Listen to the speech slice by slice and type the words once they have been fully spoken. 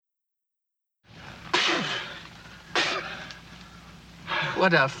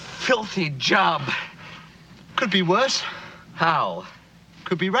What a filthy job. Could be worse. How?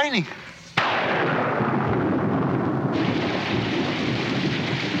 Could be raining.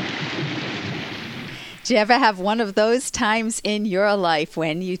 Do you ever have one of those times in your life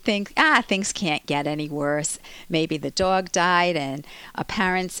when you think, things can't get any worse? Maybe the dog died and a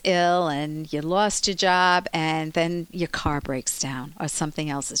parent's ill and you lost your job and then your car breaks down or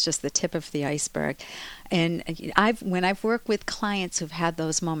something else. It's just the tip of the iceberg. And when I've worked with clients who've had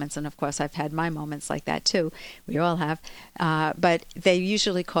those moments, and of course I've had my moments like that too, we all have, but they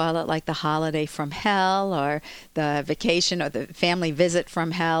usually call it like the holiday from hell or the vacation or the family visit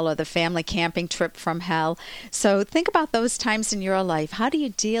from hell or the family camping trip from hell. So think about those times in your life. How do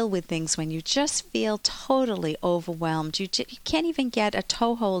you deal with things when you just feel totally overwhelmed? You can't even get a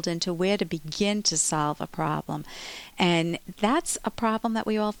toehold into where to begin to solve a problem. And that's a problem that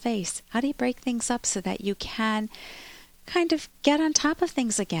we all face. How do you break things up so that you can kind of get on top of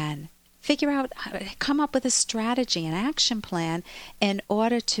things again? Figure out, come up with a strategy, an action plan in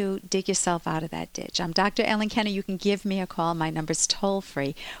order to dig yourself out of that ditch. I'm Dr. Ellen Kenner. You can give me a call. My number's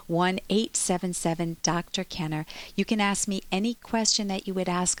toll-free, 1-877-Dr. Kenner. You can ask me any question that you would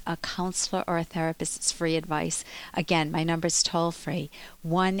ask a counselor or a therapist. It's free advice. Again, my number's toll-free,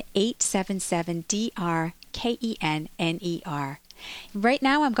 1-877-DRKENNER. Right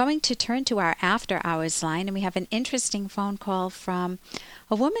now, I'm going to turn to our after hours line, and we have an interesting phone call from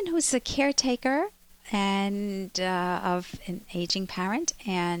a woman who's a caretaker and of an aging parent,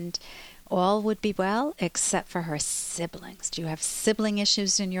 and all would be well except for her siblings. Do you have sibling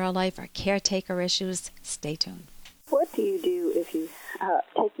issues in your life or caretaker issues? Stay tuned. What do you do if you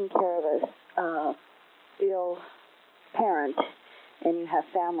taking care of a ill parent and you have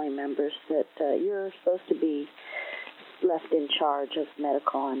family members that you're supposed to be left in charge of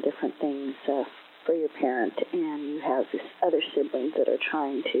medical and different things for your parent, and you have this other siblings that are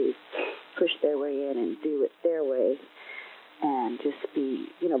trying to push their way in and do it their way and just be,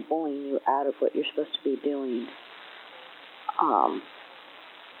 bullying you out of what you're supposed to be doing.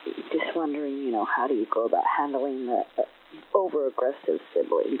 Just wondering, how do you go about handling the over-aggressive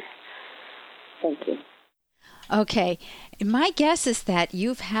siblings? Thank you. Okay, my guess is that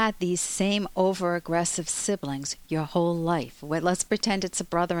you've had these same over-aggressive siblings your whole life. Well, let's pretend it's a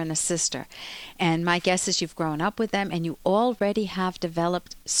brother and a sister. And my guess is you've grown up with them and you already have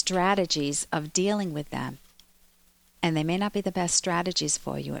developed strategies of dealing with them. And they may not be the best strategies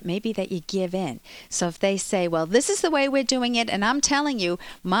for you. It may be that you give in. So if they say, well, this is the way we're doing it, and I'm telling you,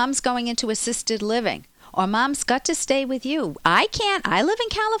 Mom's going into assisted living, or Mom's got to stay with you. I can't. I live in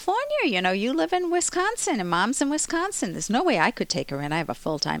California. You live in Wisconsin, and Mom's in Wisconsin. There's no way I could take her in. I have a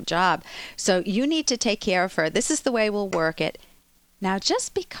full-time job. So you need to take care of her. This is the way we'll work it. Now,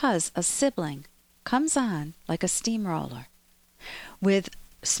 just because a sibling comes on like a steamroller with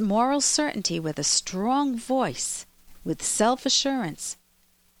moral certainty, with a strong voice, with self-assurance,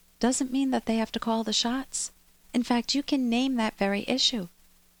 doesn't mean that they have to call the shots. In fact, you can name that very issue.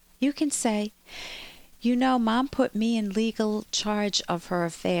 You can say, Mom put me in legal charge of her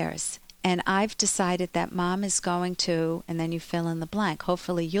affairs, and I've decided that Mom is going to, and then you fill in the blank.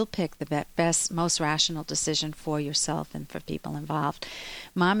 Hopefully you'll pick the best, most rational decision for yourself and for people involved.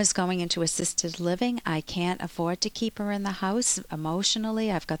 Mom is going into assisted living. I can't afford to keep her in the house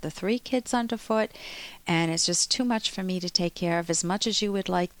emotionally. I've got the 3 kids underfoot, and it's just too much for me to take care of. As much as you would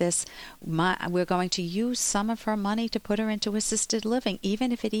like this, we're going to use some of her money to put her into assisted living,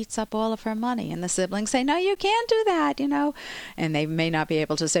 even if it eats up all of her money. And the siblings say, no, you can't do that, And they may not be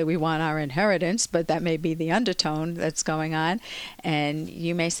able to say, we want our inheritance, but that may be the undertone that's going on. And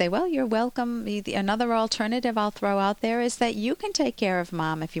you may say, well, you're welcome. Another alternative I'll throw out there is that you can take care of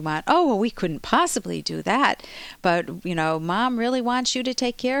Mom if you want. Oh, well, we couldn't possibly do that. But, Mom really wants you to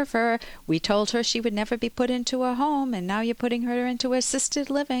take care of her. We told her she would never be put into a home, and now you're putting her into assisted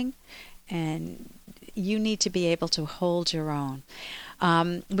living. And you need to be able to hold your own.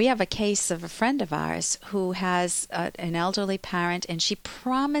 We have a case of a friend of ours who has an elderly parent, and she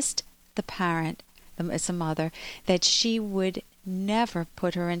promised the parent, it's a mother, that she would never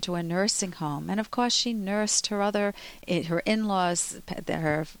put her into a nursing home. And of course she nursed her in-laws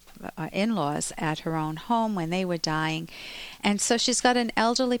at her own home when they were dying. And so she's got an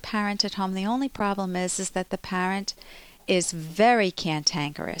elderly parent at home. The only problem is that the parent is very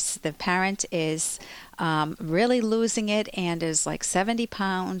cantankerous. The parent is really losing it and is like 70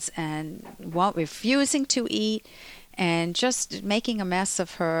 pounds and refusing to eat and just making a mess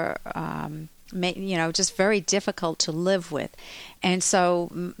of her just very difficult to live with. And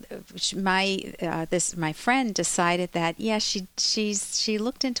so my friend decided that, she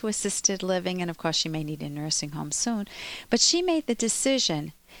looked into assisted living, and of course she may need a nursing home soon, but she made the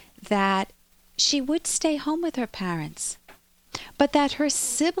decision that she would stay home with her parents, but that her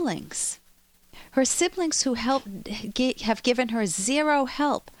siblings who have given her zero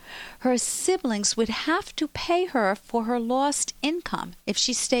help, her siblings would have to pay her for her lost income if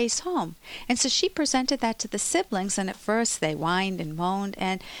she stays home. And so she presented that to the siblings, and at first they whined and moaned,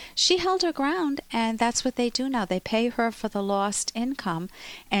 and she held her ground, and that's what they do now. They pay her for the lost income,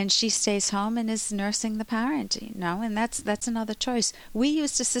 and she stays home and is nursing the parent, and that's another choice. We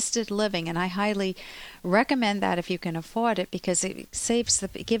used assisted living, and I highly recommend that if you can afford it, because it gives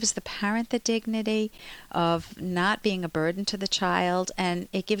the parent the dignity of not being a burden to the child, and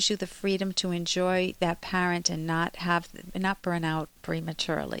it gives you the freedom to enjoy that parent and not burn out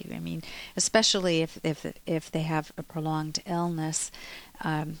prematurely. I mean, especially if they have a prolonged illness.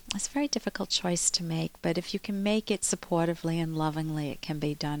 It's a very difficult choice to make, but if you can make it supportively and lovingly, it can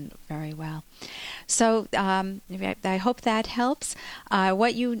be done very well. So I hope that helps.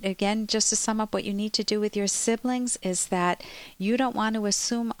 Just to sum up, what you need to do with your siblings is that you don't want to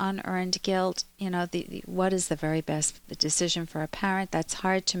assume unearned guilt. What is the very best decision for a parent? That's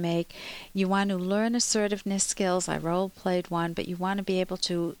hard to make. You want to learn assertiveness skills. I role-played one, but you want to be able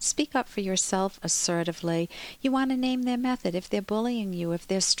to speak up for yourself assertively. You want to name their method. If they're bullying you, if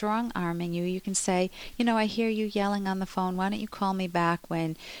they're strong-arming you, you can say, I hear you yelling on the phone. Why don't you call me back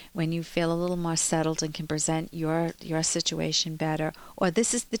when you feel a little more settled and can present your situation better? Or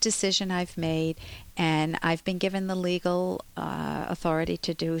this is the decision I've made, and I've been given the legal authority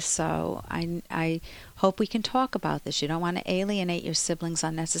to do so. I hope we can talk about this. You don't want to alienate your siblings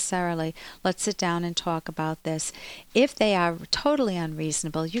unnecessarily. Let's sit down and talk about this. If they are totally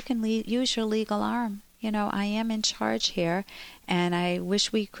unreasonable, you can use your legal arm. I am in charge here, and I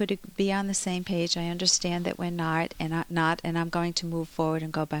wish we could be on the same page. I understand that we're not, and I'm going to move forward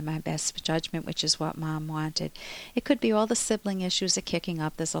and go by my best judgment, which is what Mom wanted. It could be all the sibling issues are kicking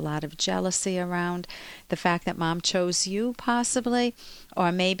up. There's a lot of jealousy around the fact that Mom chose you, possibly,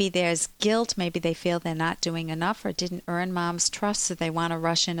 or maybe there's guilt. Maybe they feel they're not doing enough or didn't earn Mom's trust, so they want to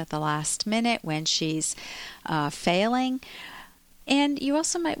rush in at the last minute when she's failing. And you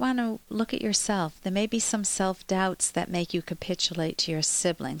also might want to look at yourself. There may be some self-doubts that make you capitulate to your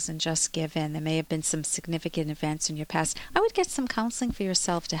siblings and just give in. There may have been some significant events in your past. I would get some counseling for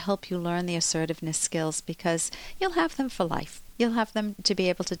yourself to help you learn the assertiveness skills, because you'll have them for life. You'll have them to be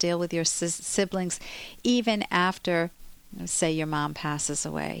able to deal with your siblings even after, say, your mom passes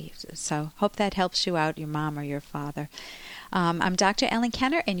away. So hope that helps you out, your mom or your father. I'm Dr. Ellen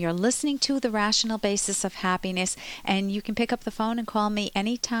Kenner, and you're listening to The Rational Basis of Happiness. And you can pick up the phone and call me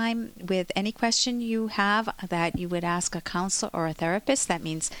anytime with any question you have that you would ask a counselor or a therapist. That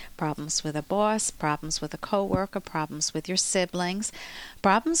means problems with a boss, problems with a coworker, problems with your siblings,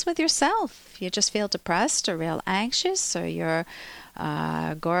 problems with yourself. You just feel depressed or real anxious, or you're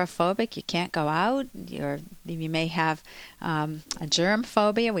agoraphobic, you can't go out, you may have a germ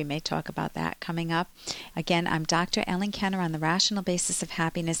phobia. We may talk about that coming up. Again, I'm Dr. Ellen Kenner on The Rational Basis of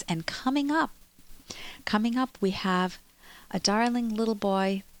Happiness, and coming up we have a darling little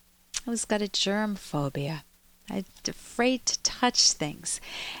boy who's got a germ phobia, afraid to touch things.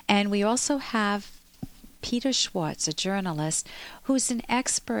 And we also have Peter Schwartz, a journalist, who's an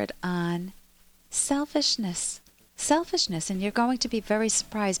expert on selfishness, and you're going to be very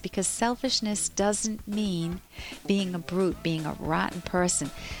surprised, because selfishness doesn't mean being a brute, being a rotten person.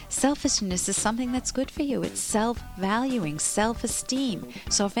 Selfishness is something that's good for you. It's self-valuing, self-esteem.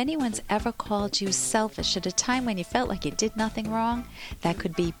 So if anyone's ever called you selfish at a time when you felt like you did nothing wrong, that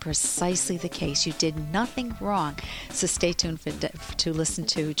could be precisely the case. You did nothing wrong. So stay tuned to listen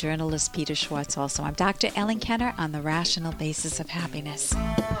to journalist Peter Schwartz also. I'm Dr. Ellen Kenner on The Rational Basis of Happiness.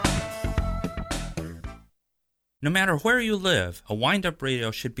 No matter where you live, a wind-up radio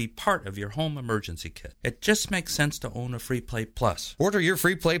should be part of your home emergency kit. It just makes sense to own a Free Play Plus. Order your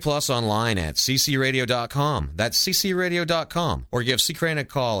Free Play Plus online at ccradio.com. That's ccradio.com. Or give CCRAN a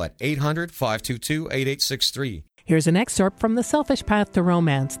call at 800-522-8863. Here's an excerpt from The Selfish Path to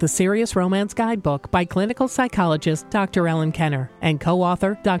Romance, the Serious Romance Guidebook by clinical psychologist Dr. Ellen Kenner and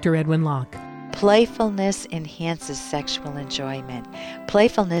co-author Dr. Edwin Locke. Playfulness enhances sexual enjoyment.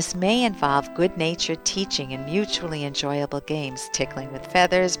 Playfulness may involve good-natured teaching and mutually enjoyable games, tickling with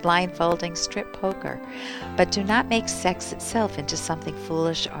feathers, blindfolding, strip poker. But do not make sex itself into something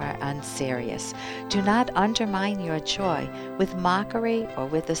foolish or unserious. Do not undermine your joy with mockery or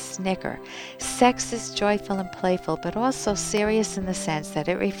with a snicker. Sex is joyful and playful, but also serious in the sense that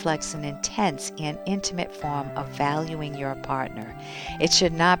it reflects an intense and intimate form of valuing your partner. It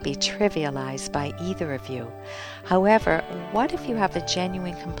should not be trivialized by either of you. However, what if you have a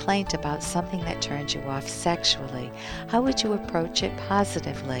genuine complaint about something that turns you off sexually? How would you approach it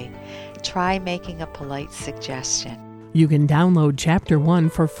positively? Try making a polite suggestion. You can download Chapter 1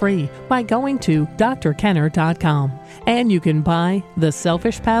 for free by going to drkenner.com. And you can buy The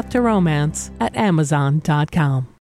Selfish Path to Romance at amazon.com.